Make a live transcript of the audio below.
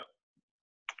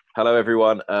Hello,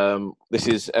 everyone. This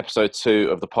is episode 2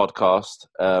 of the podcast.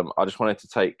 I just wanted to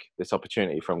take this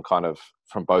opportunity from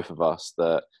both of us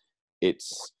that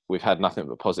we've had nothing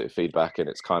but positive feedback, and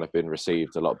it's kind of been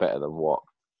received a lot better than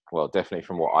definitely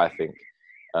from what I think.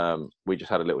 We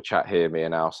just had a little chat here, me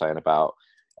and Al, saying about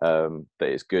that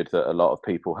it's good that a lot of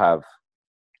people have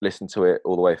listened to it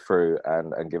all the way through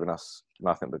and given us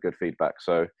nothing but good feedback.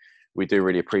 So we do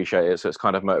really appreciate it. So it's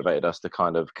kind of motivated us to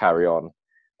kind of carry on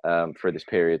through this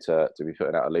period to be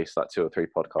putting out at least like 2 or 3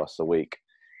 podcasts a week.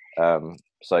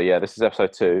 So yeah, this is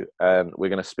episode 2, and we're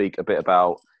going to speak a bit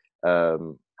about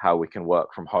how we can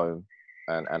work from home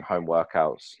and home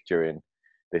workouts during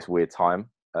this weird time,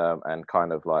 and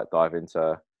kind of like dive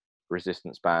into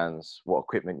resistance bands, what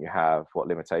equipment you have, what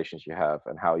limitations you have,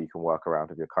 and how you can work around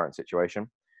with your current situation.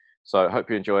 So I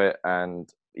hope you enjoy it. And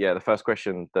yeah, the first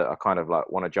question that I kind of like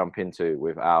want to jump into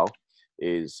with Al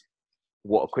is,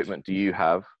 what equipment do you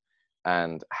have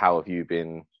and how have you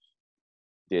been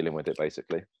dealing with it,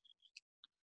 basically?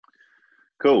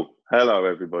 Cool. Hello,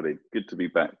 everybody. Good to be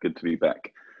back. I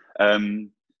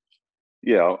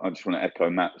just want to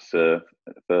echo Matt's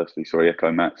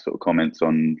echo Matt's sort of comments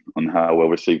on how well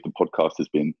received the podcast has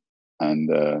been,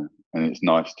 and it's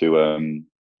nice to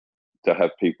have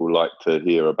people like to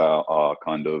hear about our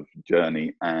kind of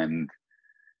journey and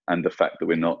the fact that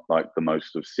we're not like the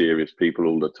most of serious people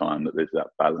all the time, that there's that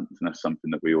balance, and that's something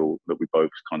that we both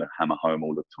kind of hammer home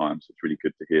all the time. So it's really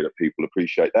good to hear that people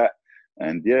appreciate that.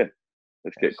 And yeah,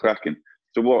 let's get cracking.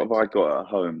 So what have I got at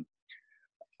home?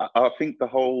 I think the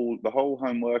whole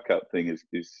home workout thing is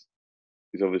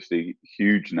obviously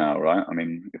huge now, right? I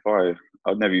mean,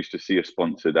 I'd never used to see a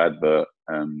sponsored advert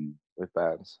With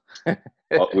bands.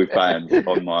 with bands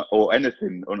on my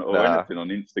anything on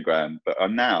Instagram, but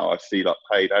now I see like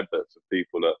paid adverts of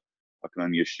people that I can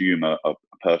only assume are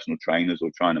personal trainers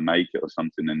or trying to make it or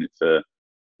something, and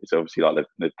it's obviously like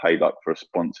they've paid like for a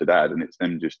sponsored ad, and it's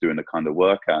them just doing a kind of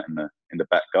workout in the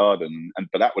back garden,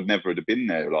 but that would never have been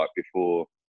there like before.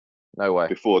 No way.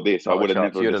 Before this, I would have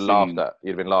never. You'd have laughed at.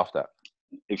 You'd have been laughed at.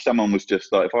 If someone was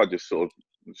just like, if I just sort of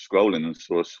was scrolling and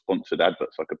saw a sponsored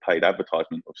adverts, like a paid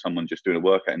advertisement of someone just doing a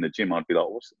workout in the gym, I'd be like,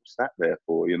 what's that there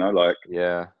for? You know, like,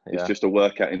 yeah. It's just a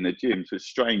workout in the gym. So it's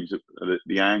strange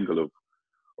the angle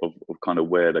of kind of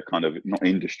where the kind of not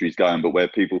industry's going, but where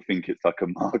people think it's like a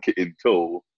marketing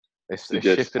tool. It's just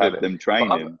shifted have them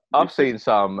training. I've seen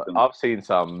some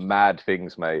mad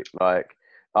things, mate. Like,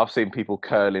 I've seen people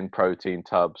curling protein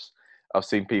tubs. I've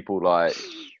seen people like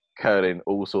curling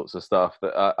all sorts of stuff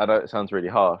that I know it sounds really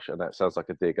harsh and that sounds like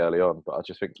a dig early on, but I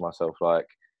just think to myself, like,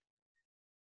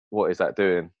 what is that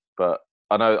doing? But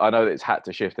I know that it's had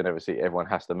to shift and obviously everyone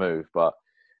has to move, but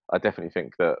I definitely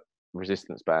think that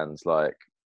resistance bands like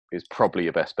is probably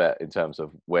your best bet in terms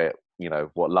of where, you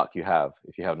know, what luck you have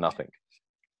if you have nothing.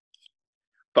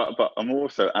 But I'm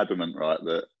also adamant, right,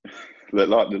 that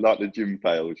like the gym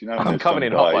fails, you know. I'm coming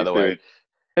in hot, by the way.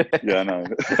 Yeah, I know.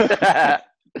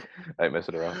 Ain't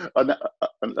messing around. I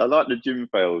like the gym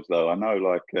fails though. I know,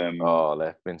 like, oh,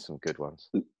 there've been some good ones.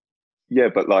 Yeah,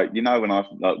 but like, you know, when I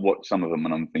like watch some of them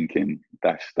and I'm thinking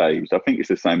that's staged. I think it's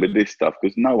the same with this stuff,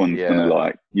 because no one's gonna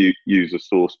like use a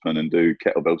saucepan and do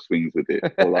kettlebell swings with it,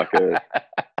 or like a.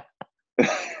 Do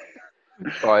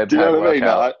you know what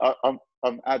I mean?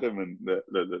 I'm adamant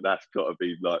that's got to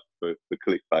be like for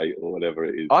clickbait or whatever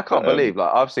it is. I can't believe,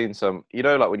 like, I've seen some, you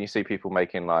know, like when you see people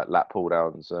making like lat pull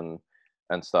downs and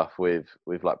stuff with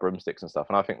like broomsticks and stuff,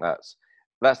 and I think that's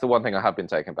the one thing I have been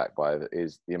taken back by,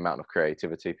 is the amount of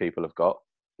creativity people have got.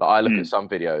 Like, I look at some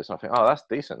videos and I think, oh, that's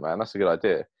decent, man, that's a good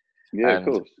idea. Yeah, of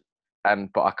course.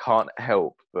 But I can't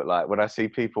help but, like, when I see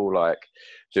people like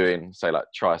doing, say, like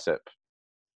tricep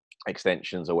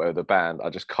extensions or whatever, the band,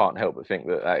 I just can't help but think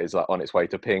that is like on its way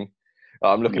to ping.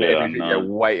 I'm looking at every video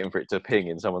waiting for it to ping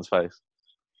in someone's face.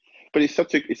 But it's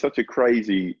been such a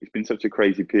crazy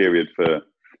period for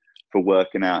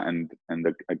working out, and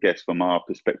I guess from our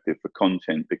perspective for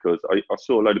content, because I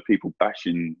saw a load of people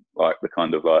bashing like the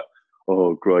kind of like,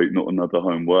 oh great, not another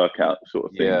home workout sort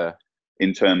of thing. Yeah.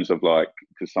 In terms of like,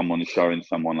 because someone is showing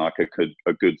someone like a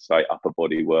good, say, upper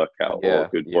body workout, or a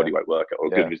good bodyweight workout, or a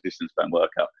good resistance band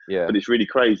workout. Yeah. But it's really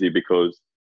crazy because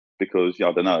I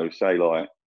don't know, say like,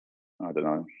 I don't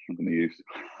know, I'm going to use,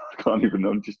 I can't even,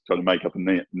 I'm just trying to make up a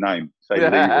name. Say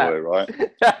Leroy, right?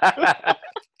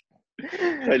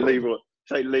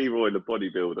 Say Leroy, the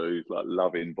bodybuilder who's like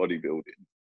loving bodybuilding.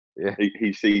 Yeah.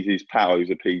 He sees his pal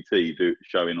who's a PT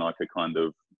showing like a kind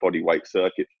of body weight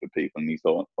circuit for people, and he's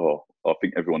like, oh, I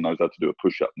think everyone knows how to do a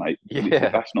push up, mate.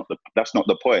 Yeah. That's not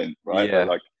the point, right? Yeah.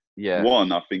 Like, Yeah.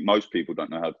 One, I think most people don't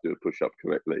know how to do a push-up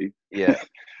correctly. Yeah.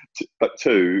 But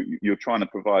two, you're trying to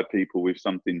provide people with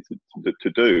something to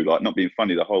do. Like, not being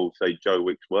funny, the whole, say, Joe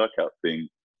Wicks workout thing,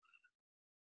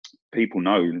 people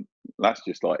know that's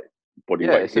just like body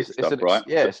Yeah. weight hit stuff, right?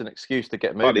 So, It's an excuse to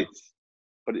get but moving.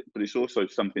 it's also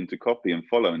something to copy and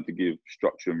follow and to give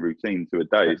structure and routine to a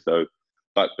day. So,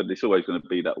 but it's always going to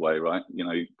be that way, right? You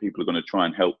know, people are going to try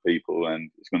and help people, and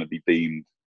it's going to be deemed,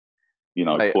 you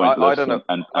know, Mate, I pointless don't know.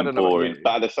 and I don't know about boring. you.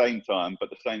 But at the same time,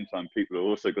 people are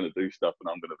also going to do stuff, and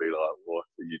I'm going to be like, what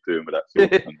are you doing with that sort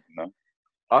of thing? You know?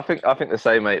 I think the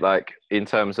same, mate. Like, in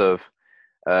terms of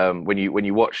when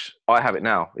you watch, I have it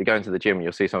now. You go into the gym and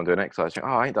you'll see someone doing exercise. You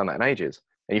think, oh, I ain't done that in ages,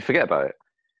 and you forget about it,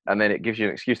 and then it gives you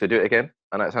an excuse to do it again.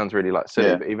 And that sounds really like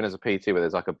silly, Yeah, but even as a PT, where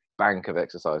there's like a bank of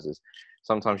exercises,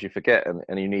 sometimes you forget,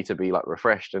 and you need to be like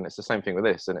refreshed. And it's the same thing with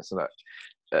this. And it's like,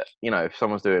 you know, if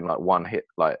someone's doing like one hit,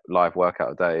 like live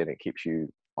workout a day, and it keeps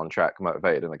you on track,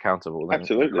 motivated, and accountable, then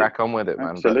absolutely, crack on with it,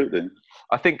 man. absolutely. But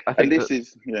I And think this that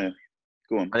is, yeah,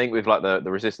 go on. I think with like the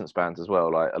resistance bands as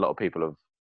well, like a lot of people have,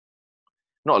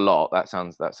 not a lot, that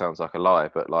sounds like a lie,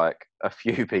 but like a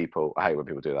few people, I hate when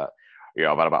people do that. Yeah,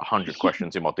 I've had about 100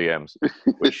 questions in my DMs,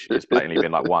 which has blatantly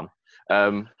been like one.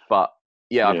 But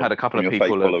yeah, I've Yeah, had a couple from of your fake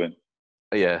people following.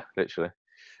 yeah, literally.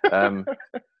 Um,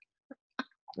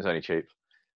 it's only cheap.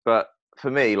 But for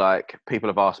me, like, people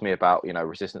have asked me about, you know,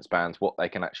 resistance bands, what they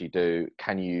can actually do.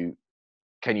 Can you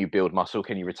build muscle?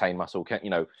 Can you retain muscle? Can, you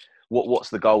know, what's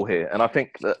the goal here? And I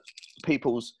think that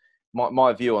people's,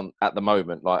 my view on at the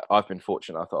moment, like, I've been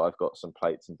fortunate. I thought I've got some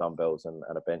plates and dumbbells and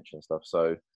a bench and stuff.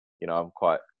 So, you know, I'm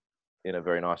quite in a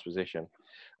very nice position,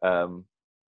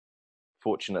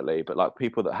 fortunately. But like,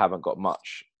 people that haven't got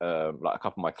much, like a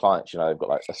couple of my clients, you know, they've got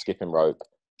like a skipping rope,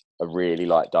 a really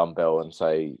light dumbbell, and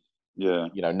say, Yeah.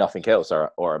 you know, nothing else,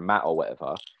 or a mat or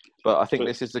whatever. But I think But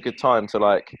this is a good time to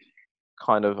like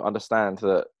kind of understand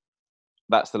that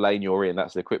that's the lane you're in,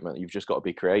 that's the equipment. You've just got to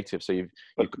be creative. So you've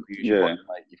got to use your yeah, body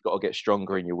weight. You've got to get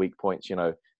stronger in your weak points, you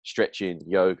know, stretching,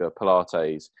 yoga,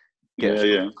 Pilates, get a yeah,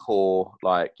 yeah, stronger core,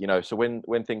 like, you know, so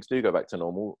when things do go back to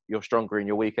normal, you're stronger in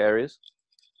your weak areas.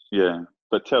 yeah.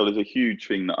 But there's a huge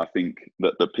thing that I think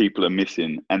that people are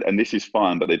missing, and this is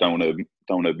fine, but they don't want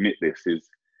to admit this, is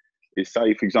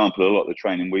say, for example, a lot of the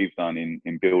training we've done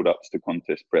in build ups to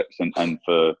contest preps and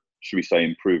for, should we say,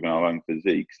 improving our own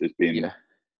physiques, there's been, Yeah,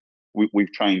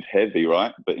 we've trained heavy,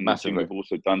 right? But in the gym, massively, we've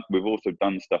also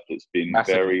done stuff that's been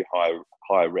massively. very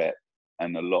high rep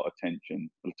and a lot of tension,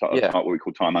 Yeah, what we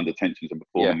call time under tension, so yeah,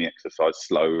 performing the exercise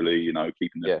slowly, you know,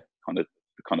 keeping the yeah, kind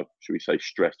of should we say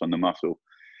stress on the muscle.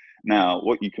 Now,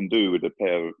 what you can do with a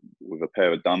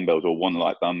pair of dumbbells or one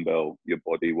light dumbbell, your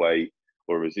body weight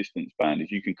or a resistance band, is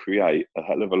you can create a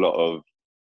hell of a lot of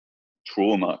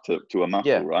trauma to a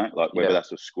yeah, muscle, right? Like whether yeah,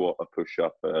 that's a squat, a push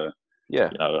up,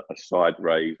 yeah, you know, a side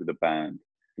raise with a band.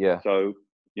 yeah, So,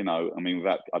 you know, I mean,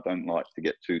 I don't like to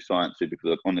get too sciencey,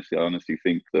 because I honestly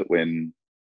think that when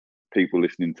people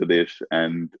listening to this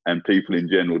and people in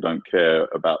general don't care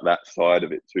about that side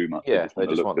of it too much, they yeah. just They want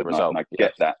to just look want the good, and result. I Yeah,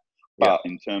 get that. yeah. But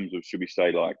in terms of, should we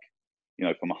say, like, you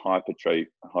know, from a hypertrophy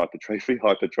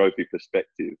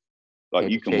perspective, like,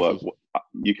 you can work, Hypertrophy.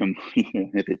 you can,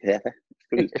 because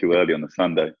it's too early on a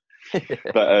Sunday,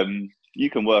 but you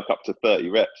can work up to 30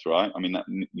 reps, right? I mean,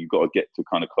 you've got to get to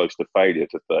kind of close to failure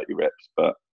to 30 reps,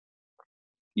 but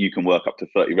you can work up to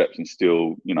 30 reps and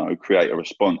still, you know, create a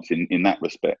response in that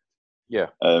respect. Yeah,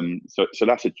 So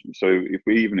that's so if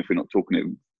we're not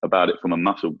talking about it from a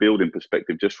muscle building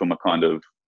perspective, just from a kind of,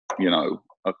 you know,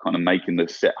 a kind of making the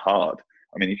set hard.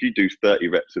 I mean, if you do 30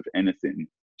 reps of anything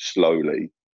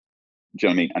slowly, do you know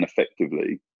what I mean, and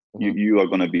effectively, hmm, you are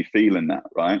going to be feeling that,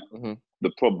 right? hmm,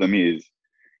 The problem is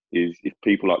if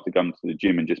people like to come to the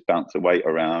gym and just bounce a weight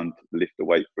around, lift a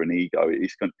weight for an ego,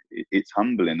 it's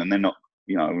humbling, and they're not,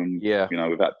 you know, yeah,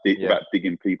 without yeah,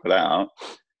 digging people out,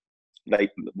 they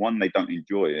don't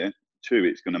enjoy it. Two,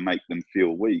 it's going to make them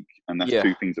feel weak, and that's yeah,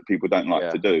 two things that people don't like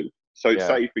yeah, to do. So yeah,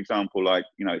 say, for example, like,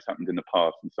 you know, it's happened in the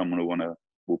past, and someone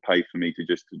will pay for me to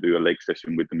do a leg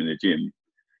session with them in the gym,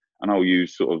 and I'll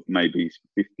use sort of maybe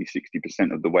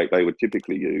 50-60% of the weight they would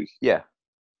typically use, yeah,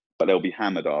 but they'll be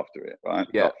hammered after it, right?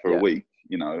 yeah, Like for a yeah, week,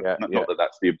 you know, yeah, not yeah. that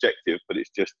that's the objective, but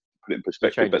it's just to put it in The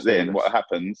perspective. change of But then stimulus. what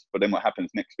happens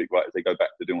next week, right, is they go back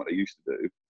to doing what they used to do,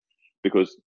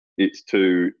 because it's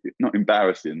not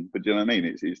embarrassing, but do you know what I mean?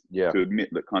 It's Yeah, to admit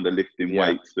that kind of lifting yeah,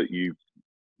 weights that you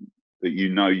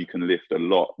know you can lift a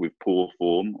lot with poor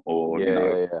form, or, you yeah,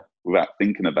 know, yeah, yeah, without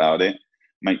thinking about it,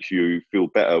 makes you feel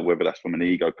better, whether that's from an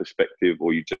ego perspective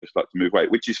or you just like to move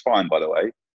weight, which is fine, by the way,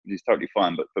 which is totally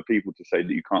fine. But for people to say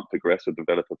that you can't progress or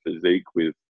develop a physique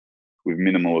with with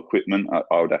minimal equipment,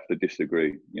 I would have to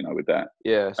disagree, you know, with that.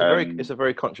 Yeah, it's a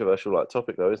very controversial like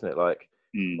topic though, isn't it? Like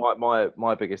Mm,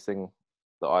 my biggest thing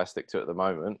that I stick to at the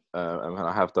moment, and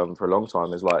I have done for a long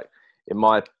time, is like in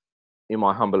my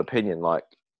humble opinion, like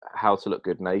how to look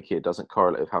good naked doesn't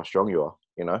correlate with how strong you are.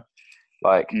 You know,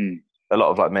 like mm, a lot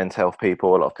of like men's health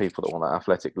people, a lot of people that want that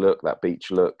athletic look, that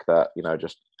beach look, that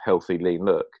just healthy, lean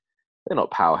look. They're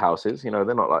not powerhouses. You know,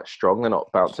 they're not like strong. They're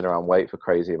not bouncing around weight for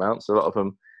crazy amounts. A lot of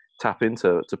them tap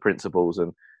into principles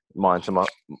and mind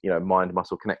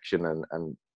muscle connection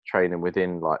and training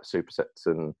within like supersets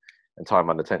and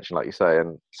time under tension, like you say.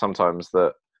 And sometimes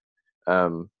that,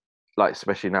 like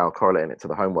especially now correlating it to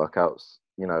the home workouts,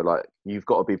 like you've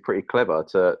got to be pretty clever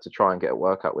to try and get a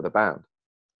workout with a band.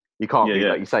 You can't yeah, be yeah,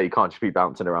 like you say, you can't just be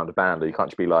bouncing around a band, or you can't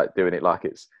just be like doing it like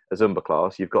it's a Zumba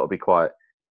class. You've got to be quite,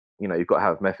 you've got to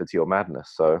have method to your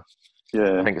madness. So I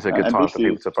yeah. think it's a good And time this for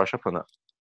people is, to brush up on that.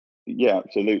 yeah,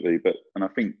 absolutely. And I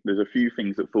think there's a few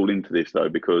things that fall into this though,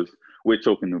 because we're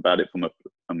talking about it from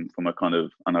a kind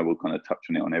of, I know we'll kind of touch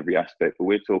on it on every aspect, but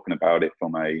we're talking about it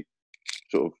from a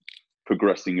sort of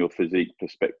progressing your physique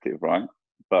perspective, right?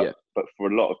 Yeah, But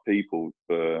for a lot of people,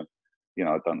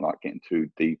 I don't like getting too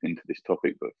deep into this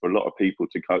topic, but for a lot of people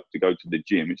to go to the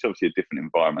gym, it's obviously a different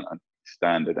environment and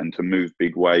standard, and to move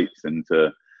big weights and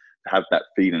to have that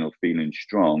feeling of feeling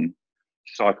strong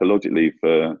psychologically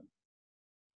for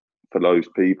those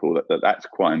people, that's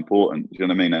quite important. Do you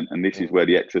know what I mean? And this is mm, where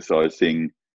the exercise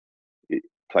thing, it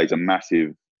plays a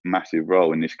massive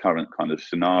role in this current kind of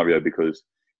scenario, because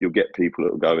you'll get people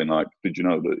that are going like, did you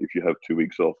know that if you have 2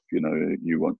 weeks off, you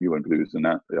won't lose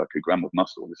like a gram of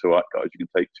muscle? It's all right, guys, you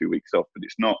can take 2 weeks off. But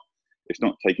it's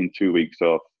not taking 2 weeks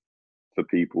off for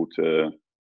people to,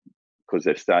 because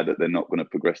they're sad that they're not going to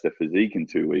progress their physique in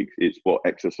 2 weeks. It's what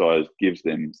exercise gives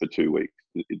them for 2 weeks.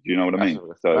 Do you know what I mean?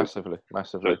 massively, So massively, so,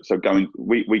 massively. so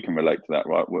we can relate to that,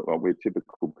 right? We're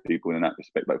typical people in that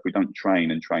respect. Like if we don't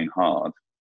train and train hard,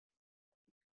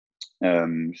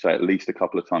 say at least a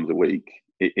couple of times a week,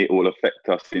 it will affect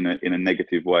us in a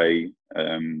negative way,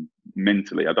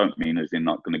 mentally. I don't mean as in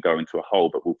not going to go into a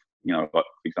hole, but like for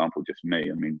example, just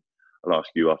me. I mean, I'll ask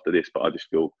you after this, but I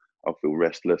feel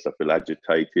restless. I feel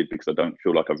agitated because I don't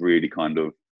feel like I've really kind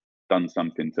of done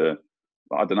something to,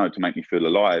 I don't know, to make me feel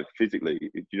alive physically.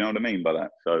 Do you know what I mean by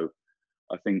that? So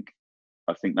I think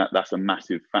that's a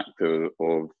massive factor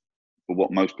of for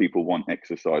what most people want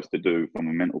exercise to do from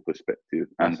a mental perspective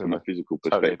and from a Massively. physical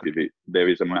Totally agree. perspective. There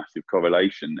is a Point. massive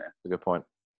correlation there. A good point.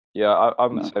 Yeah,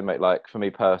 I'm the No. same, mate. Like for me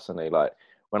personally, like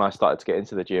when I started to get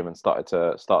into the gym and started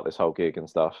to start this whole gig and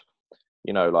stuff,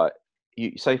 like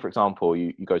you say, for example,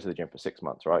 you go to the gym for 6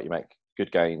 months, right? You make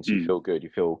good gains, you Mm, feel good, you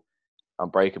feel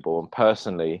unbreakable.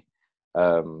 And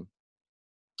um,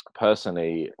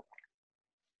 personally,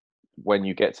 when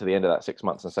you get to the end of that 6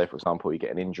 months and say, for example, you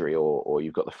get an injury or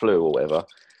you've got the flu or whatever,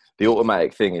 the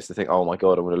automatic thing is to think, oh my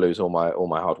God, I'm going to lose all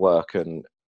my hard work. And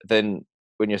then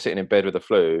when you're sitting in bed with the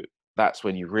flu, that's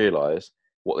when you realize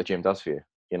what the gym does for you.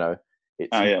 You know,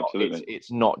 it's oh not, yeah, it's, absolutely.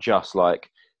 it's not just like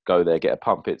go there, get a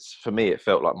pump. It's for me, it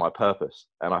felt like my purpose.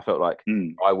 And I felt like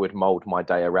Mm, I would mold my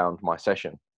day around my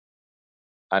session.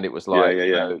 And it was yeah, like, yeah,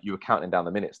 yeah, you were counting down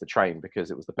the minutes to train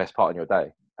because it was the best part in your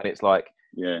day. And it's like,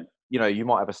 yeah, you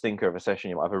might have a stinker of a session,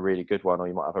 you might have a really good one, or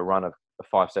you might have a run of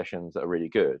 5 sessions that are really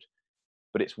good.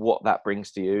 But it's what that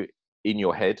brings to you in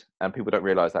your head, and people don't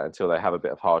realize that until they have a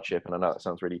bit of hardship. And I know that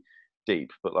sounds really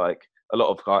deep, but like a lot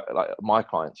of like my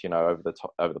clients, over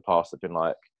the past have been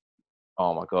like,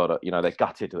 oh my God, they're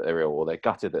gutted that they're ill, or they're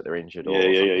gutted that they're injured yeah, or yeah,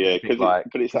 yeah, something. And yeah. you think Because like,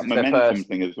 it's that because it's their momentum first,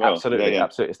 thing as well. Yeah, absolutely, yeah.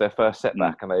 absolutely, it's their first Mm,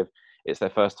 setback, and it's their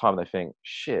first time. They think,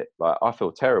 shit, like I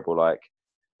feel terrible, like,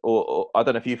 or I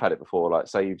don't know if you've had it before. Like,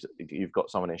 say you've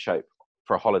got someone in shape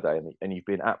for a holiday, and you've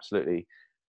been absolutely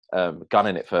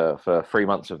gunning it for 3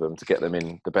 months of them to get them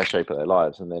in the best shape of their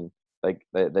lives, and then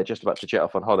they're just about to jet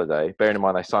off on holiday. Bearing in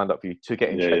mind they signed up for you to get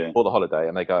in yeah, shape yeah, for the holiday,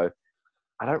 and they go,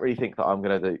 I don't really think that I'm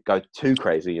going to go too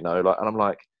crazy, like, and I'm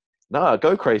like, no,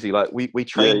 go crazy. Like we yeah,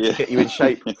 trained to yeah, get you in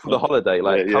shape for the holiday. yeah,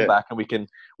 Like come yeah, back and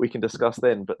we can discuss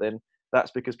then. But then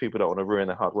that's because people don't want to ruin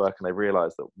their hard work, and they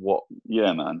realize that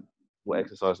yeah, man. what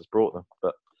exercise has brought them.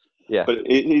 But yeah, But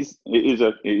it is,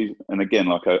 and again,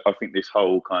 like I think this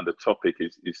whole kind of topic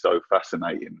is so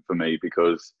fascinating for me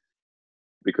because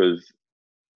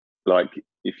like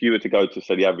if you were to go to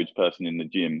say the average person in the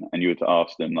gym and you were to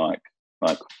ask them like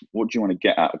what do you want to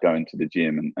get out of going to the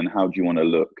gym, and how do you want to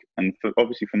look, and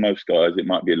obviously for most guys it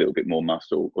might be a little bit more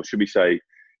muscle, or should we say,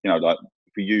 like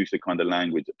if we use the kind of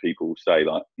language that people say,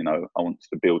 like, I want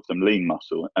to build some lean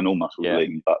muscle, and all muscles are yeah,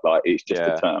 lean, but like it's just a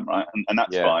yeah, term, right? And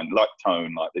that's yeah, fine, like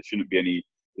tone, like there shouldn't be any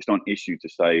it's not an issue to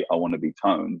say I want to be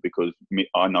toned, because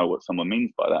I know what someone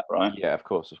means by that, right? Yeah, of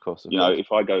course. You know,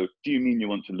 if I go, do you mean you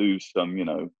want to lose some,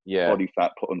 Yeah. body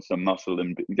fat, put on some muscle,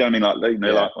 and you know what I mean? Like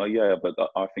they're like, oh yeah, but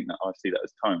I think that I see that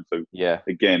as tone. So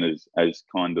again, as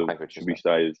kind of, should we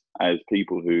say, as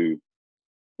people who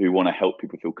want to help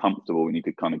people feel comfortable, we need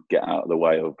to kind of get out of the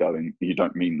way of going, you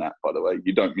don't mean that, by the way.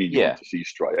 You don't mean you want to see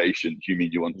striations. You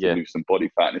mean you want to lose some body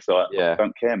fat. And it's like, I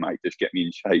don't care, mate. Just get me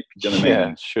in shape. Do you know what I mean?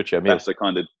 And should you? that's the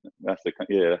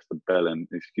bell and,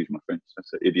 excuse my French,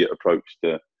 that's an idiot approach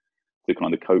to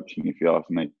kind of coaching, if you ask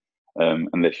me,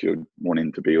 unless you're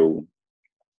wanting to be all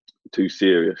too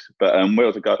serious. But what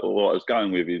I was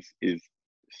going with is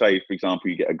say, for example,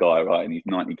 you get a guy, right, and he's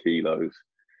 90 kilos,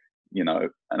 and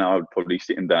I would probably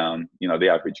sit him down, the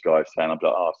average guy saying, I'd be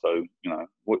like, so,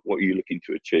 what are you looking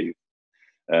to achieve?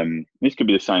 This could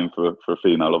be the same for a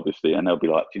female, obviously, and they'll be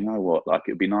like, do you know what, like,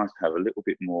 it'd be nice to have a little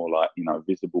bit more, like,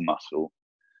 visible muscle,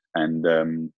 and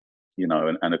and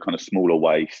a kind of smaller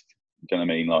waist. Do you know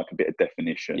what I mean? Like a bit of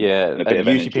definition. Yeah, and a bit of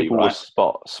usually energy, people right?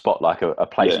 will spot like a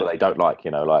place where they don't like,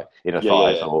 like inner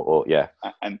thighs or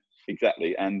And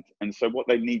exactly, and so what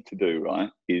they need to do, right,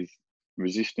 is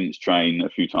resistance train a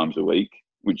few times a week,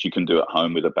 which you can do at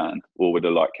home with a band or with a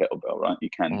light kettlebell, right? You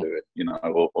can do it,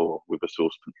 or with a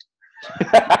saucepan.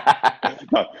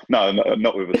 no,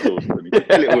 not with a saucepan. You can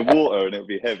fill it with water and it'll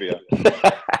be heavier.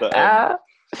 But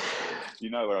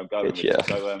you know where I'm going with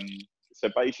it. So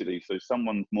basically,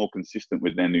 someone's more consistent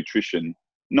with their nutrition,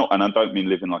 and I don't mean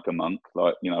living like a monk,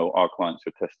 like, our clients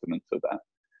are testament to that.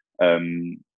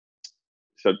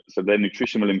 So their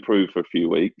nutrition will improve for a few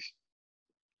weeks.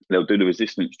 They'll do the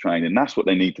resistance training. That's what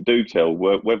they need to do,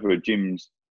 whether a gym's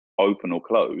open or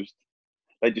closed.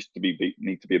 They just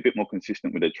need to be a bit more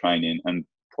consistent with their training, and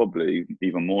probably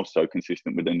even more so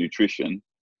consistent with their nutrition.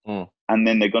 And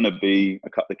then they're going to be a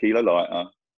couple of kilo lighter.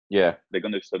 Yeah. They're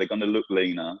going to look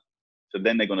leaner. So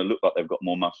then they're going to look like they've got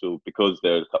more muscle because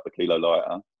they're a couple of kilo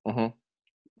lighter. Mm-hmm.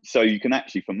 So you can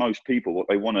actually, for most people, what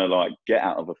they want to like get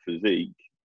out of a physique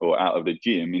or out of the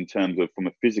gym in terms of, from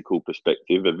a physical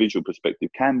perspective, a visual perspective,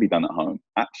 can be done at home.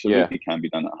 Absolutely can be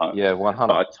done at home. Yeah, 100.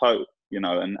 But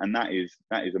and that is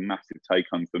a massive take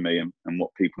home for me. And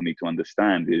what people need to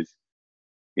understand is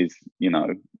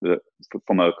that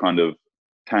from a kind of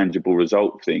tangible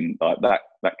result thing, like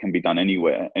that can be done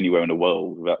anywhere in the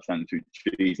world without sounding too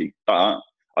cheesy. But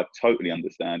I totally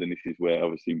understand, and this is where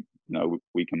obviously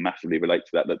we can massively relate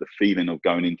to that the feeling of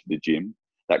going into the gym,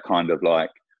 that kind of like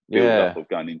build up of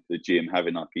going into the gym,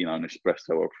 having like an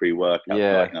espresso or pre-workout,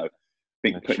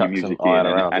 put your music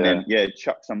in then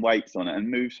chuck some weights on it and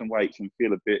move some weights and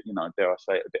feel a bit, dare I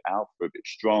say it, a bit alpha, a bit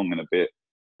strong, and a bit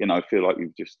feel like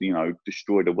you've just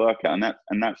destroyed a workout,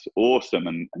 and that's awesome.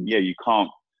 And you can't,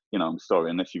 I'm sorry,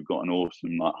 unless you've got an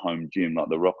awesome like home gym like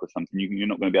The Rock or something, you're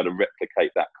not going to be able to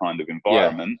replicate that kind of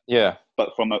environment. But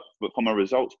from a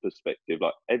results perspective,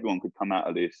 like, everyone could come out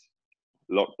of this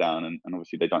lockdown, and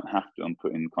obviously they don't have to. I'm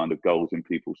putting kind of goals in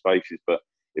people's faces, but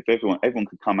if everyone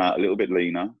could come out a little bit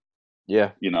leaner,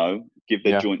 give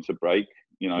their joints a break.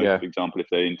 For example, if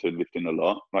they're into lifting a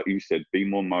lot, like you said, be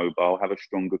more mobile, have a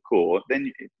stronger core.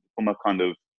 Then from a kind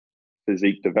of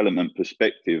physique development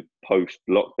perspective, post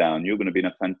lockdown, you're going to be in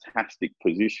a fantastic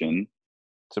position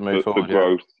to move for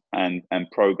growth and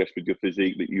progress with your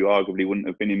physique that you arguably wouldn't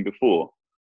have been in before.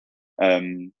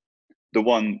 The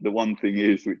one thing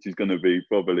is, which is going to be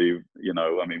probably,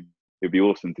 I mean, it'd be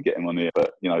awesome to get him on here,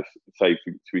 but say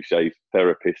we say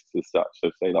therapists as such, so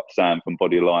say like Sam from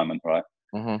Body Alignment, right?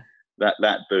 Mm-hmm.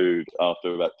 That dude,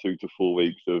 after about 2 to 4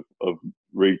 weeks of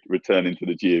returning to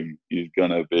the gym, is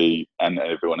gonna be, and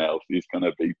everyone else is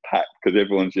gonna be packed, because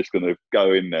everyone's just gonna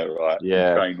go in there, right?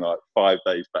 And train like 5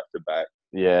 days back to back.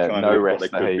 No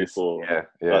rest days. Before.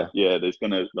 There's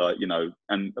gonna, like,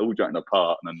 and all joking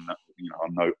apart, and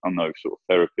I'm no sort of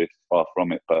therapist, far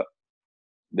from it, but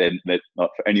then like,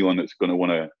 for anyone that's gonna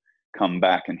want to come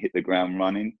back and hit the ground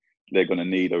running, they're going to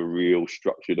need a real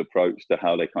structured approach to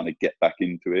how they kind of get back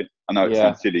into it. I know it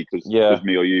sounds silly because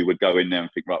me or you would go in there and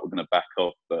think, right, we're going to back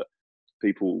off, but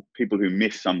people who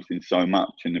miss something so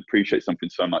much and appreciate something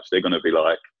so much, they're going to be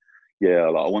like,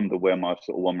 I wonder where my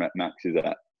sort of 1 rep max is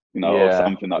at, or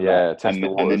something like that.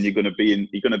 And then you're going to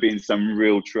be in some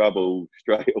real trouble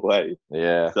straight away.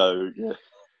 So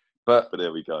but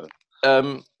there we go.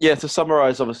 To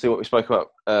summarize, obviously, what we spoke about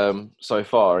so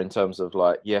far, in terms of,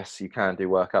 like, yes, you can do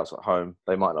workouts at home.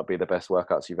 They might not be the best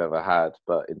workouts you've ever had,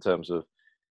 but in terms of,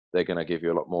 they're going to give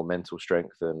you a lot more mental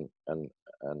strength and an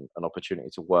opportunity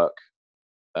to work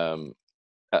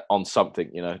on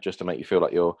something, just to make you feel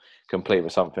like you're complete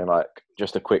with something. Like,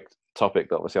 just a quick topic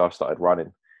that obviously I've started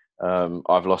running.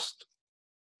 I've lost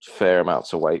fair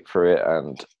amounts of weight through it,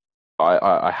 and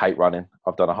I hate running.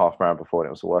 I've done a half marathon before, and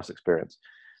it was the worst experience.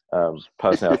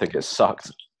 Personally, I think it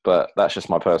sucked, but that's just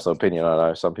my personal opinion. I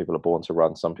know some people are born to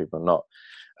run, some people are not.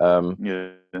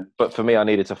 But for me, I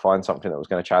needed to find something that was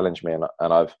going to challenge me, and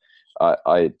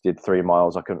I did 3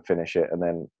 miles. I couldn't finish it, and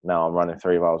then now I'm running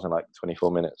 3 miles in like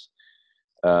 24 minutes.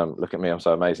 Look at me, I'm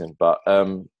so amazing. But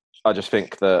I just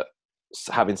think that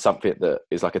having something that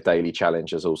is like a daily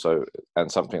challenge is also,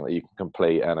 and something that you can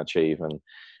complete and achieve, and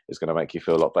is going to make you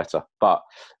feel a lot better. But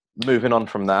moving on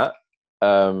from that,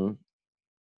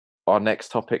 our next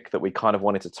topic that we kind of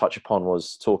wanted to touch upon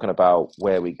was talking about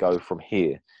where we go from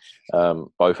here,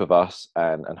 both of us,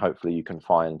 and hopefully you can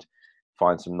find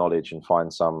some knowledge and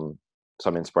find some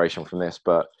inspiration from this.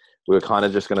 But we were kind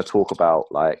of just going to talk about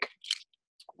like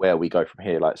where we go from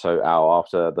here. Like, so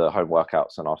after the home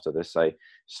workouts and after this, say,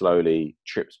 slowly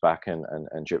trips back and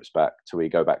drips back till we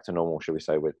go back to normal, should we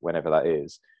say, whenever that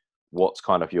is, what's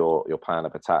kind of your plan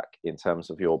of attack in terms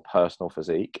of your personal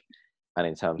physique and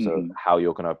in terms of how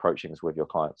you're going to approach things with your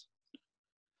clients?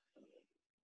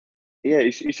 Yeah,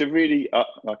 it's a really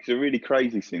it's a really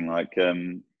crazy thing. Like,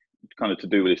 kind of to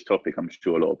do with this topic, I'm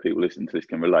sure a lot of people listening to this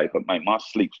can relate. But mate, my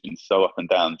sleep's been so up and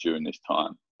down during this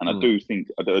time, and I do think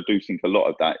a lot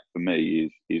of that for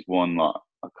me is one, like,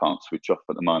 I can't switch off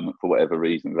at the moment for whatever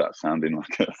reason, without sounding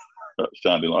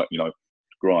like you know,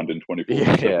 grinding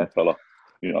 24/7 fella.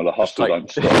 You know, the hustle don't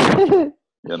stop.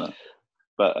 You know,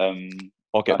 but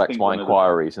I'll get back to my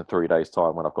inquiries in 3 days'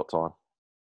 time when I've got time.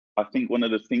 I think one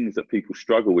of the things that people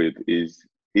struggle with is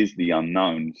the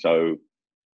unknown. So,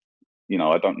 you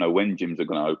know, I don't know when gyms are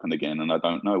going to open again, and I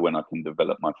don't know when I can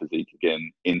develop my physique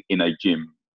again in a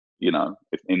gym, you know,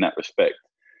 in that respect.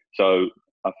 So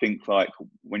I think, like,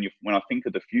 when I think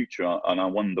of the future and I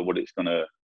wonder what it's going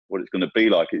to be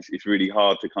like, it's really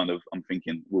hard to kind of, I'm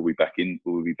thinking, will we be back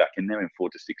in there in 4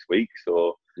 to 6 weeks,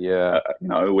 or you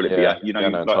know, will it be, you know,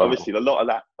 like, obviously a lot of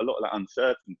that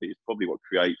uncertainty is probably what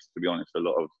creates, to be honest, a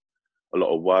lot of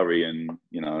worry, and,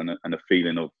 you know, and a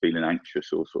feeling of feeling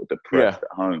anxious or sort of depressed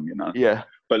at home, you know.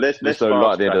 But let's fast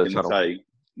track and say,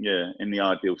 in the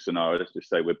ideal scenario, let's just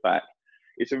say we're back.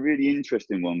 It's a really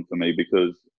interesting one for me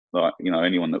because, like, you know,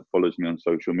 anyone that follows me on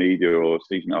social media or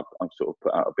sees me, I've sort of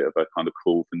put out a bit of a kind of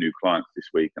call for new clients this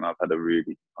week, and I've had a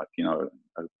really, like, you know,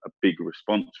 a big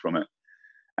response from it.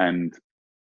 And,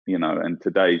 you know, and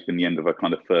today's been the end of a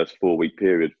kind of first 4-week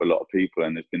period for a lot of people,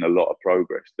 and there's been a lot of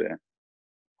progress there.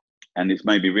 And it's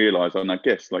made me realise, and I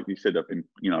guess, like you said, I've been,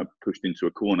 you know, pushed into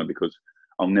a corner because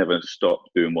I'll never stop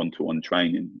doing one-to-one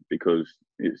training, because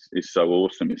it's so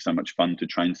awesome. It's so much fun to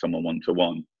train someone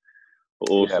one-to-one. But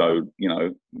also, you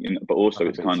know, but also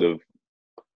it's kind of,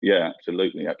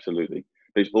 absolutely.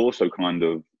 But it's also kind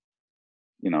of,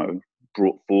 you know,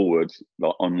 brought forward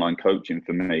like online coaching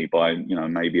for me by, you know,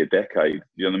 maybe a decade.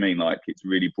 You know what I mean? Like, it's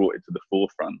really brought it to the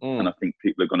forefront, and I think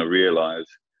people are going to realise,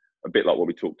 a bit like what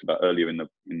we talked about earlier in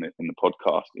the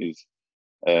podcast, is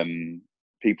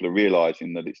people are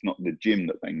realising that it's not the gym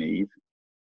that they need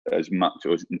as much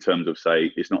as, in terms of,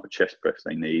 say, it's not a chest press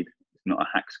they need, it's not a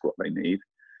hack squat they need,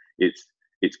 it's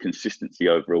consistency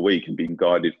over a week and being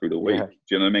guided through the week.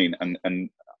 Do you know what I mean? And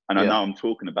I know I'm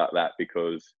talking about that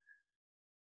because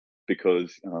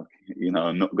you know,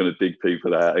 I'm not going to dig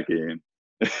people out again.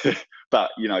 But,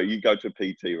 you know, you go to a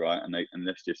PT, right, and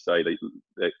let's just say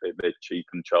they're cheap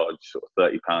and charge sort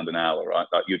of £30 an hour, right?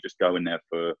 Like, you're just going there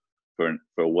for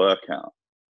a workout,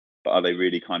 but are they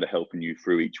really kind of helping you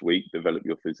through each week develop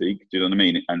your physique? Do you know what I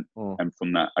mean? And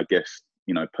from that, I guess,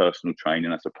 you know, personal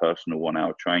training, that's a personal 1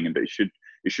 hour training, but it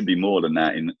should be more than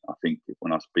that. I think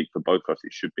when I speak for both of us,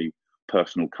 it should be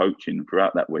personal coaching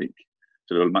throughout that week.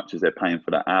 So as much as they're paying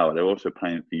for that hour, they're also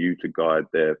paying for you to guide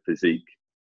their physique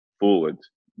forward.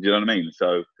 Do you know what I mean?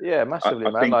 So yeah, massively,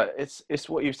 man. Think, like, it's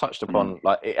what you've touched upon.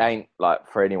 Like, it ain't, like,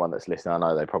 for anyone that's listening, I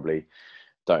know they probably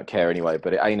don't care anyway,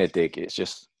 but it ain't a dig. It's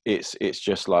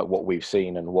just like what we've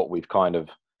seen and what we've kind of,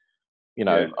 you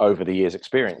know, over the years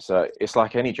experienced. So it's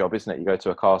like any job, isn't it? You go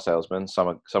to a car salesman,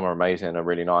 some are amazing and are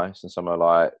really nice, and some are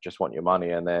like, just want your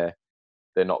money, and they're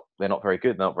not very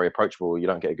good, they're not very approachable. You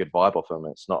don't get a good vibe off them.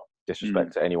 It's not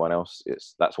disrespect to anyone else.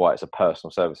 That's why it's a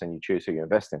personal service, and you choose who you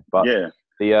invest in. But I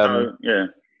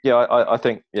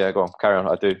think, go on, carry on.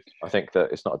 I think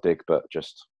that it's not a dig, but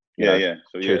just choose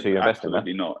who you invest in.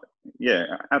 Absolutely not. Yeah,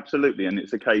 absolutely. And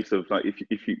it's a case of, like,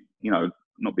 if you, you know,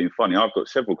 not being funny, I've got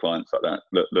several clients like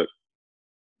that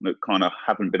that kind of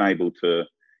haven't been able to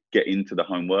get into the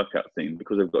home workout thing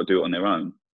because they've got to do it on their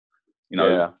own. You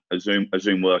know, a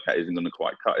Zoom workout isn't going to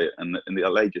quite cut it, and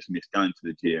they just miss going to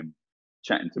the gym,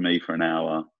 chatting to me for an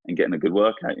hour, and getting a good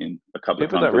workout in a couple of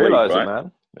times a week. People don't realise it,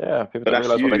 man. Yeah, people don't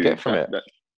realise what they get from it.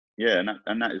 Yeah,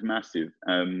 and that is massive.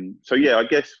 So yeah, I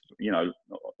guess, you know,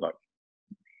 like,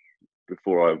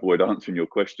 before I avoid answering your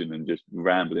question and just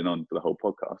rambling on for the whole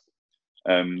podcast,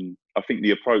 I think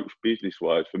the approach business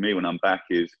wise for me when I'm back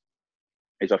is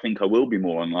I think I will be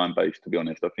more online based, to be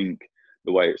honest. I think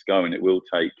the way it's going, it will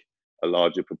take a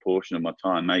larger proportion of my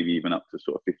time, maybe even up to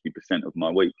sort of 50% of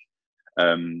my week.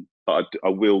 But I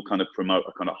will kind of promote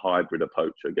a kind of hybrid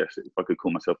approach, I guess, if I could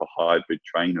call myself a hybrid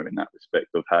trainer in that respect,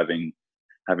 of having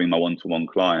my one-to-one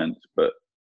clients, but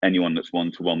anyone that's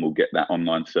one-to-one will get that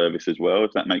online service as well,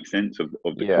 if that makes sense, of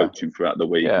the coaching throughout the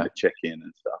week and the check-in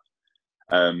and stuff.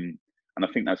 And I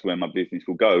think that's where my business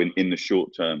will go in the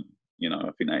short term. You know,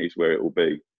 I think that is where it will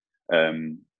be.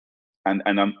 And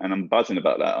I'm buzzing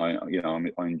about that.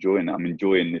 I'm enjoying that. I'm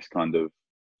enjoying this kind of,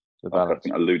 like I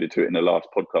think I alluded to it in the last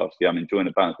podcast. Yeah, I'm enjoying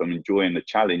the balance. I'm enjoying the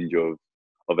challenge of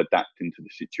adapting to the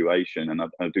situation. And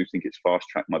I do think it's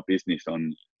fast-tracked my business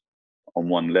on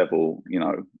one level,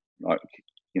 like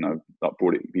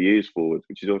brought it years forward,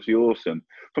 which is obviously awesome.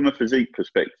 From a physique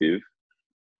perspective,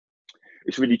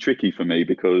 it's really tricky for me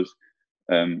because,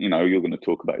 you're going to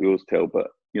talk about yours, Tel, but,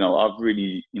 I've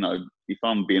really, if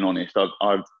I'm being honest,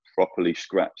 I've properly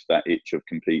scratched that itch of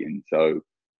competing. So,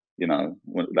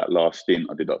 that last stint,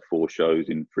 I did like 4 shows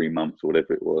in 3 months or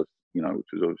whatever it was,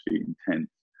 which was obviously intense.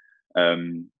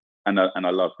 And I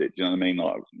loved it. Do you know what I mean?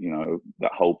 Like,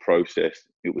 that whole process,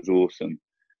 it was awesome.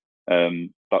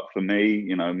 But for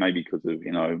me, maybe because of,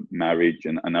 marriage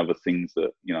and other things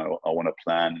that, I want to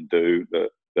plan and do, that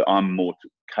I'm more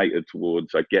catered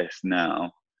towards, I guess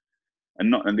now,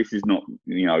 and this is not,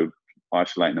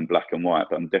 isolating in black and white,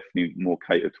 but I'm definitely more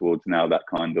catered towards now that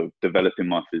kind of developing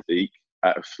my physique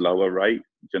at a slower rate.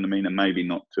 Do you know what I mean? And maybe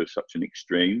not to such an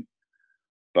extreme,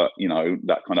 but,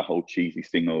 that kind of whole cheesy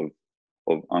thing of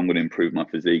I'm going to improve my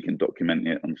physique and document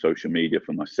it on social media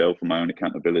for myself, for my own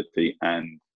accountability,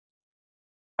 and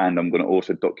I'm going to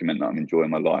also document that I'm enjoying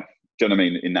my life. Do you know what I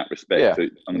mean? In that respect, yeah, so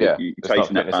you're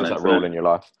chasing that balance. That role in your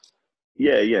life.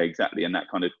 Yeah, exactly. And that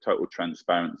kind of total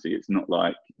transparency. It's not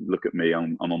like, look at me,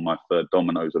 I'm on my 3rd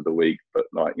Dominoes of the week, but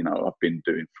like, I've been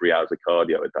doing 3 hours of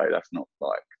cardio a day. That's not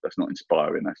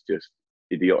inspiring. That's just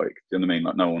idiotic. Do you know what I mean?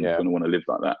 Like, no one's going to want to live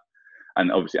like that.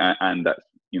 And obviously, and that's,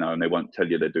 and they won't tell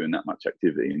you they're doing that much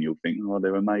activity, and you'll think, oh,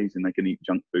 they're amazing, they can eat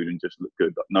junk food and just look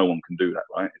good. But no one can do that,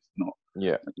 right? It's not.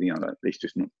 Yeah. It's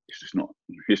just not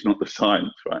the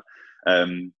science, right?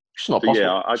 It's not possible.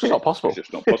 It's not possible. It's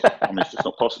just not possible. I mean, it's just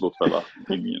not possible, fella.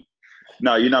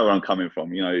 No, you know where I'm coming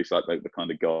from. It's like the kind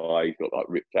of guy, he's got like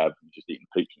ripped abs and just eating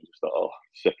pizza and just like, oh,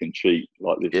 second cheat,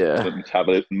 like this.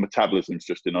 The metabolism's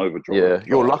just in overdrive. Yeah,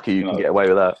 you're lucky you can get away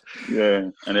with that.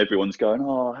 Yeah, and everyone's going,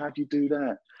 oh, how do you do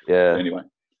that? Yeah. Anyway,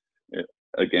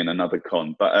 again, another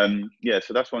con. But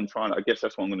so that's what I'm trying. I guess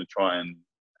that's what I'm going to try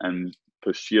and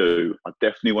pursue. I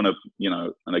definitely want to,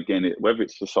 and again, whether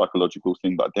it's a psychological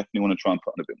thing, but I definitely want to try and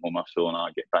put on a bit more muscle and I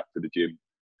get back to the gym.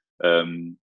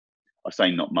 I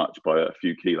say not much, by a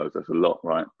few kilos, that's a lot,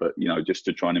 right? But, just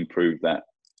to try and improve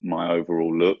my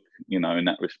overall look, in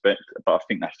that respect. But I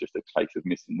think that's just a case of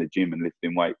missing the gym and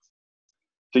lifting weights.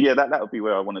 So yeah, that would be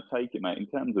where I want to take it, mate. In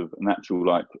terms of an actual,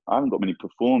 like, I haven't got many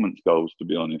performance goals, to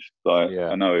be honest. Like,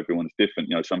 I know everyone's different.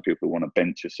 Some people want to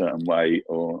bench a certain weight,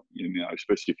 or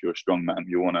especially if you're a strong man,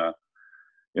 you want to,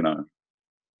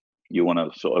 you want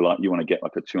to sort of like, you want to get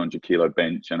like a 200 kilo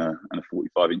bench and a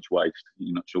 45-inch waist.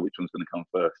 You're not sure which one's going to come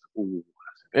first. Ooh.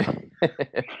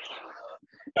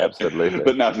 Absolutely.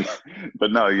 But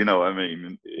no, you know what I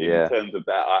mean. In terms of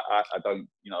that, I don't,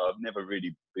 I've never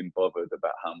really been bothered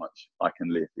about how much I can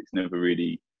lift. It's never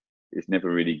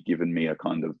really given me a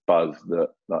kind of buzz that,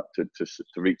 like, to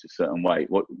reach a certain weight.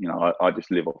 I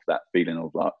just live off that feeling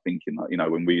of like thinking, like,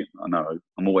 I know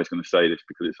I'm always going to say this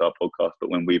because it's our podcast,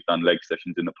 but when we've done leg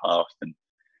sessions in the past and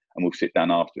we'll sit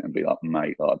down after it and be like,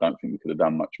 mate, like, I don't think we could have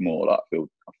done much more. Like,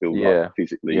 I feel like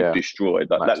physically destroyed.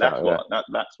 Like,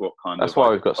 that's why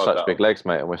we've got such big legs,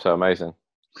 mate, and we're so amazing.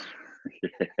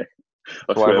 Yeah.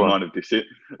 I swear mine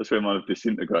have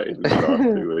disintegrated in the last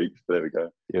 2 weeks. There we go.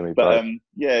 But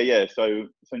So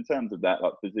in terms of that,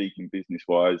 like physique and business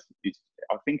wise,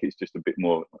 I think it's just a bit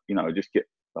more, just get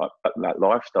like that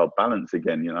lifestyle balance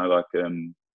again.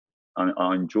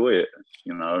 I enjoy it,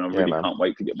 and I really can't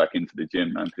wait to get back into the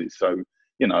gym, man. Because it's so,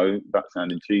 that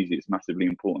sounding cheesy, it's massively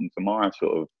important to my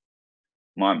sort of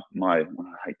my I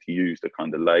hate to use the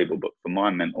kind of label, but for my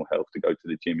mental health to go to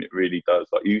the gym, it really does.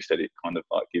 Like you said, it kind of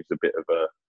like gives a bit of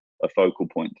a focal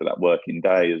point to that working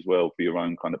day as well for your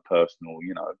own kind of personal,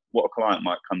 what a client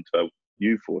might come to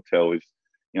you for, Tel, is,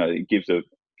 it gives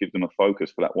them a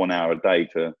focus for that 1 hour a day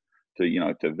to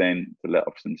vent, to let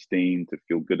off some steam, to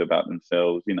feel good about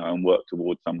themselves, and work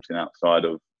towards something outside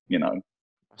of, so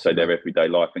Massively. their everyday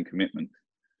life and commitment.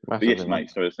 But Massively, yes, man.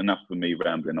 mate. So it's enough for me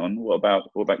rambling on. What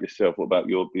about yourself? What about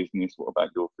your business? What about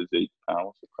your physique, pal?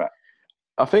 What's the crap?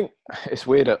 I think it's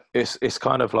weird. It's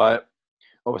kind of like,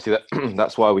 obviously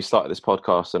that's why we started this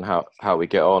podcast and how we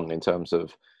get on in terms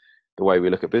of the way we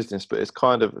look at business. But it's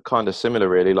kind of similar,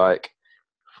 really. Like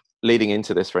leading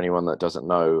into this, for anyone that doesn't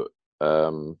know,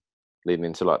 leading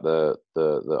into like the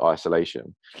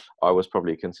isolation, I was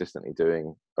probably consistently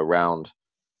doing around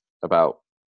about,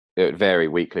 it would vary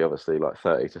weekly, obviously, like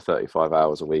 30 to 35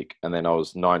 hours a week. And then I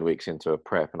was 9 weeks into a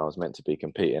prep, and I was meant to be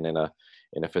competing in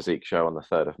a physique show on the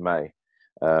 3rd of May,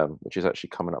 which is actually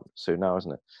coming up soon now,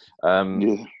 isn't it?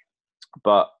 Yeah.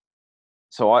 But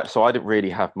so I didn't really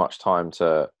have much time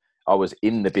to. I was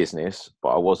in the business, but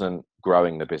I wasn't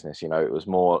growing the business. It was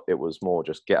more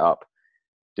just get up,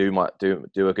 do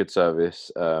a good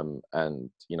service, and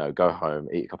go home,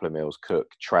 eat a couple of meals, cook,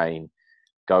 train,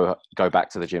 go back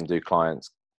to the gym, do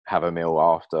clients, have a meal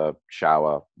after,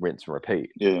 shower, rinse and repeat.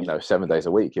 Yeah. 7 days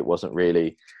a week. It wasn't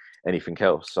really anything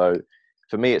else. So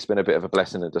for me, it's been a bit of a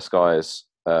blessing in disguise,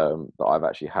 that I've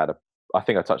actually had I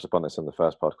think I touched upon this in the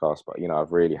first podcast, but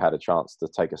I've really had a chance to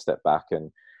take a step back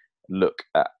and look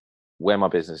at where my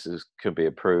businesses could be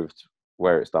improved,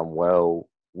 where it's done well,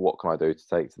 what can I do to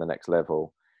take to the next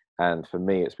level. And for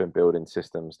me, it's been building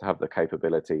systems to have the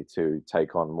capability to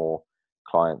take on more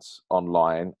clients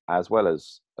online as well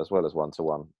as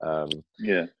one-to-one.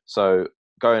 Yeah. So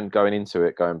going into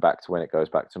it, going back to when it goes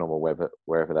back to normal,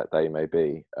 wherever that day may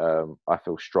be, I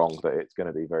feel strong that it's going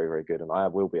to be very, very good, and I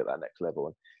will be at that next level.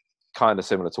 And kind of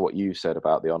similar to what you said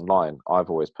about the online, I've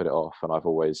always put it off, and I've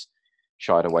always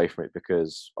shied away from it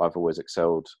because I've always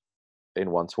excelled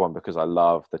in one-to-one, because I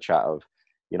love the chat of,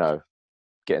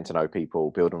 getting to know people,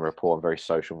 building rapport. I'm very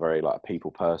social, very like a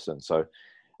people person. So,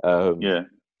 Yeah.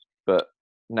 but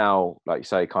now, like you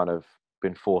say, kind of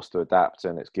been forced to adapt,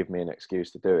 and it's given me an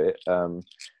excuse to do it. I'm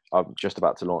just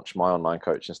about to launch my online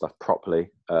coaching stuff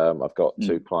properly. I've got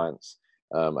 2 clients,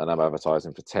 and I'm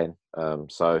advertising for 10.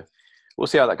 So we'll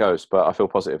see how that goes, but I feel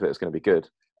positive that it's going to be good.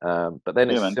 But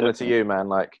then it's Man, similar definitely. to you, man,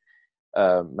 like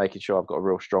making sure I've got a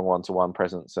real strong one-to-one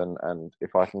presence, and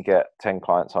if I can get 10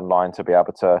 clients online, to be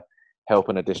able to help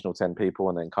an additional 10 people,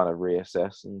 and then kind of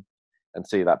reassess and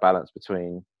see that balance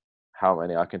between how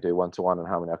many I can do one-to-one and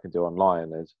how many I can do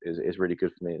online is really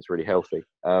good for me. It's really healthy.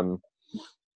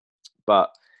 But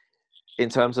in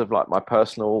terms of like my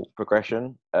personal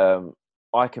progression,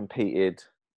 I competed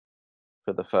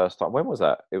for the first time. When was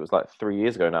that? It was like 3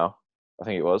 years ago now. I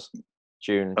think it was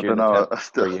June I don't the know.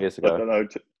 10th, 3 years I ago. don't know.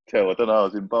 I don't know. I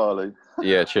was in Bali.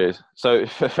 Yeah, cheers. So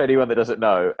for anyone that doesn't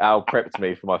know, Al prepped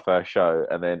me for my first show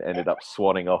and then ended up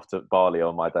swanning off to Bali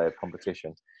on my day of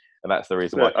competition. And that's the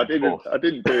reason why Look, I came fourth. I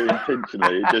didn't do it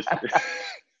intentionally. It just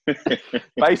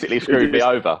Basically screwed me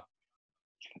over.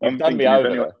 You've I'm done me thinking if over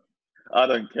anyone, there. I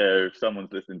don't care if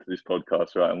someone's listening to this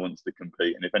podcast, right, and wants to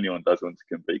compete, and if anyone does want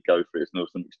to compete, go for it. It's an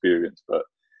awesome experience. But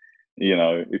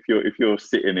if you're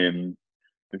sitting in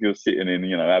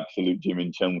absolute gym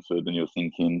in Chelmsford, and you're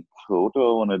thinking, oh, what do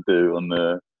I want to do on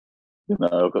the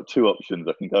I've got 2 options.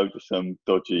 I can go to some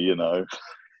dodgy Don't.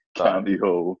 county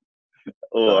hall,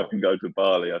 or I can go to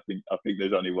Bali. I think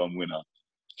there's only one winner.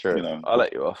 True. I'll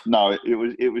let you off. No, it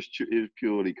was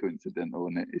purely coincidental,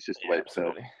 and it's just the way it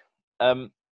felt.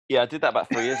 Absolutely. Yeah, I did that about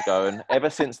 3 years ago, and ever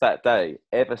since that day,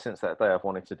 I've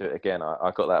wanted to do it again.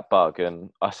 I got that bug, and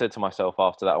I said to myself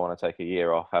after that, I want to take a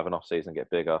year off, have an off season, get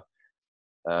bigger.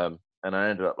 And I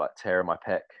ended up like tearing my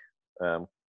pec.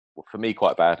 For me,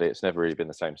 quite badly. It's never really been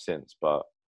the same since, but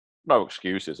no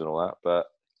excuses and all that. But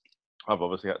I've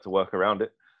obviously had to work around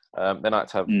it. Then I had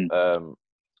to have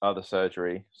other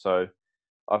surgery, so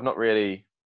I've not really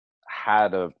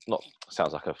had not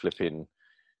sounds like a flipping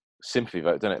sympathy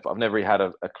vote, doesn't it? But I've never really had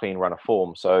a clean run of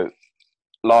form. So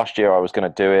last year I was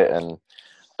going to do it,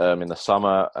 and in the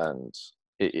summer, and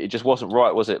it just wasn't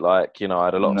right, was it? Like, I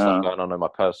had a lot of stuff going on in my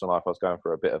personal life. I was going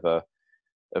through a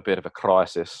bit of a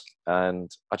crisis, and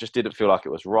I just didn't feel like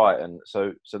it was right. And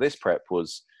so this prep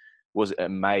was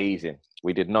amazing.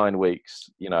 We did 9 weeks,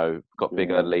 got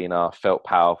bigger, leaner, felt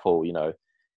powerful. We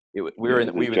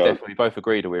definitely both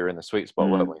agreed that we were in the sweet spot,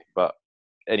 weren't we? But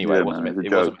anyway, it wasn't meant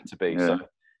to be. Yeah.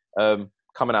 So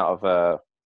coming out of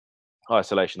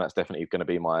isolation, that's definitely going to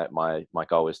be my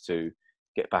goal, is to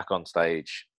get back on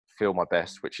stage, feel my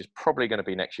best, which is probably going to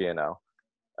be next year now.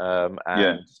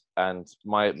 And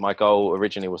my goal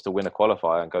originally was to win a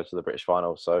qualifier and go to the British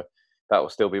finals, so that will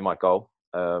still be my goal.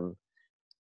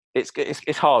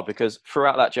 It's hard because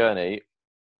throughout that journey,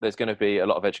 there's going to be a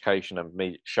lot of education and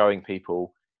me showing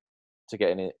people to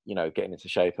getting into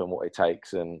shape and what it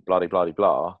takes and blah blah blah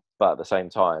blah. But at the same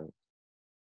time,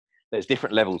 there's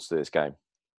different levels to this game,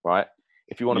 right?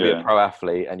 If you want to be a pro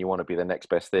athlete and you want to be the next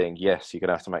best thing, yes, you're going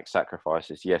to have to make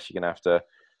sacrifices. Yes, you're going to have to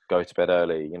go to bed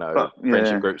early. You know,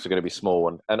 friendship groups are going to be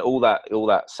small and all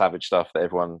that savage stuff that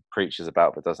everyone preaches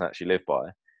about but doesn't actually live by.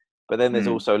 But then there's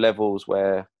also levels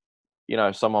where, you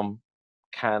know, someone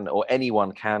can, or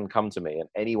anyone can come to me and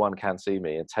anyone can see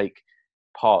me and take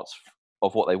parts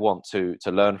of what they want to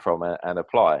learn from and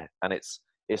apply. And it's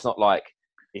not like,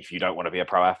 if you don't want to be a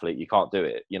pro athlete, you can't do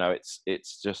it. You know,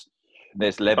 it's just,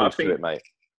 there's levels to it, mate.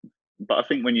 But I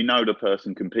think when you know the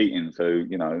person competing, so,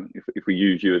 you know, if we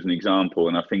use you as an example,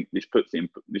 and I think this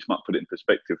might put it in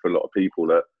perspective for a lot of people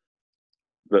that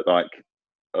like,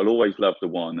 I'll always love the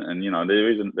one, and, you know, there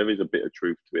is a bit of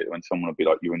truth to it when someone will be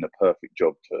like, you're in the perfect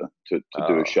job to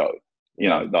do a show, you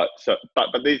know, like, so, but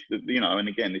this, you know, and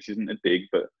again, this isn't a dig,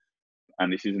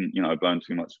 and this isn't, you know, blowing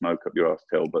too much smoke up your ass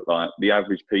tail, but like the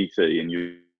average PT and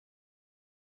you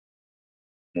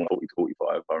 40 to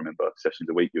 45, I remember, sessions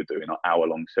a week you're doing, like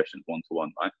hour-long sessions,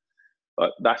 one-to-one, right?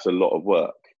 Like, that's a lot of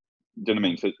work. Do you know what I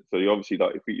mean? So you obviously,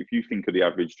 like, if you think of the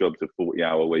average jobs of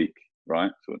 40-hour week,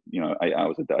 right? So, you know, 8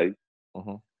 hours a day.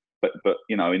 But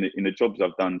you know, in the jobs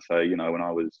I've done, say, you know, when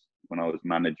I was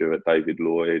manager at David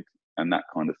Lloyd and that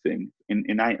kind of thing, in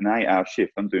an 8-hour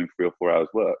shift, I'm doing 3 or 4 hours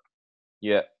work.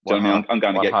 Yeah. Do you know what I mean? I'm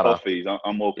going to get coffees.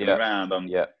 I'm walking around. I'm,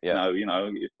 you know,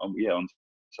 on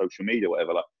social media,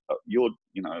 whatever. Like, you're,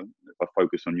 you know, if I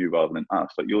focus on you rather than us,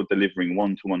 like, you're delivering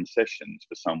one-to-one sessions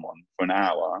for someone for an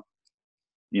hour,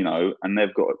 you know, and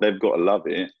they've got to love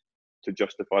it to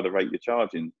justify the rate you're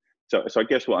charging. So I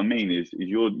guess what I mean is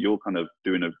you're kind of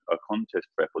doing a contest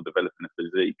prep or developing a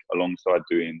physique alongside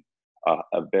doing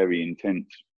a very intense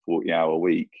 40-hour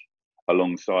week,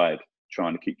 alongside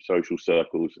trying to keep social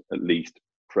circles at least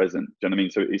present. Do you know what I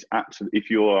mean? So it's absolutely, if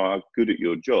you are good at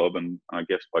your job, and I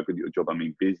guess by good at your job I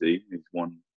mean busy is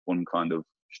one kind of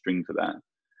string to that,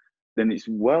 then it's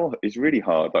really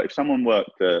hard. Like, if someone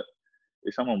worked at,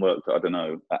 I don't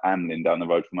know, at Amlin down the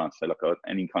road from us, say like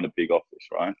any kind of big office,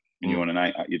 right? And you're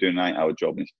doing an 8-hour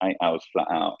job, and it's 8 hours flat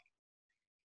out,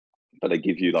 but they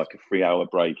give you like a 3-hour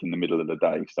break in the middle of the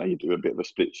day. Say you do a bit of a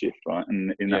split shift, right?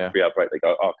 And in that 3-hour break, they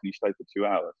go, "Oh, can you stay for 2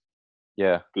 hours?"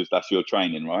 Yeah, because that's your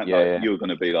training, right? You're going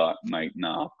to be like, "Mate,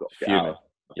 no, I've got to get out."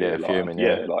 Fuming.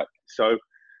 Like so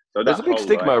there's a big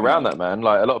stigma around that, man.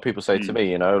 Like, a lot of people say to me,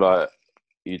 you know, like,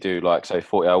 you do like, say,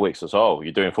 40-hour weeks. It's, oh,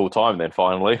 you're doing full time then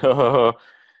finally.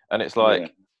 And it's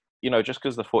like, you know, just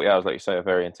because the 40 hours, like you say, are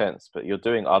very intense, but you're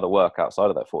doing other work outside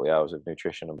of that 40 hours of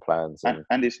nutrition and plans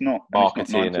and it's not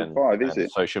marketing 9 to 5, is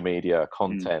it? Social media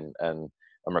content and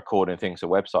recording things for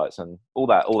websites and all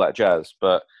that jazz.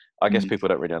 But I guess people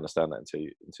don't really understand that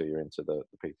until you're into the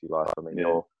PT life. I mean,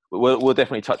 we'll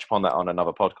definitely touch upon that on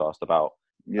another podcast about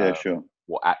sure,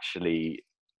 what actually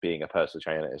being a personal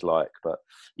trainer is like. But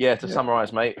to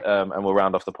summarize, mate, and we'll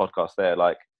round off the podcast there.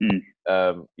 Like,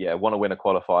 want to win a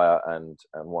qualifier and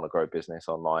want to grow business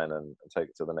online and take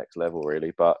it to the next level,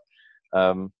 really. But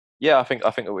I think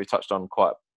that we touched on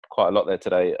quite a lot there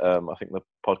today. I think the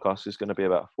podcast is going to be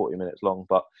about 40 minutes long,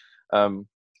 but I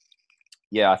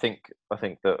think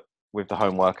that with the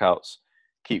home workouts,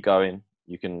 keep going.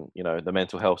 You can, you know, the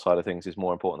mental health side of things is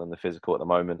more important than the physical at the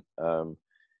moment.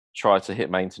 Try to hit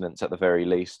maintenance at the very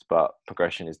least, but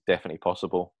progression is definitely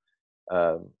possible.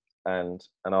 And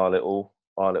our little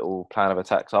plan of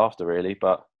attacks after, really.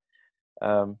 But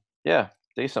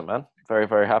decent, man. Very,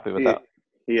 very happy with that.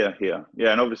 Yeah.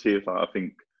 And obviously, if I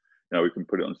think, you know, we can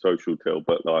put it on social till,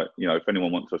 but like, you know, if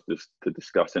anyone wants us to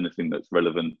discuss anything that's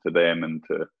relevant to them and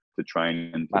to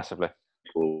train and massively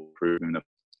improving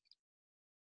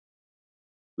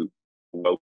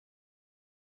well,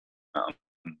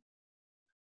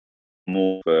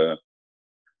 more for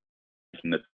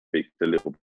making the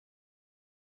little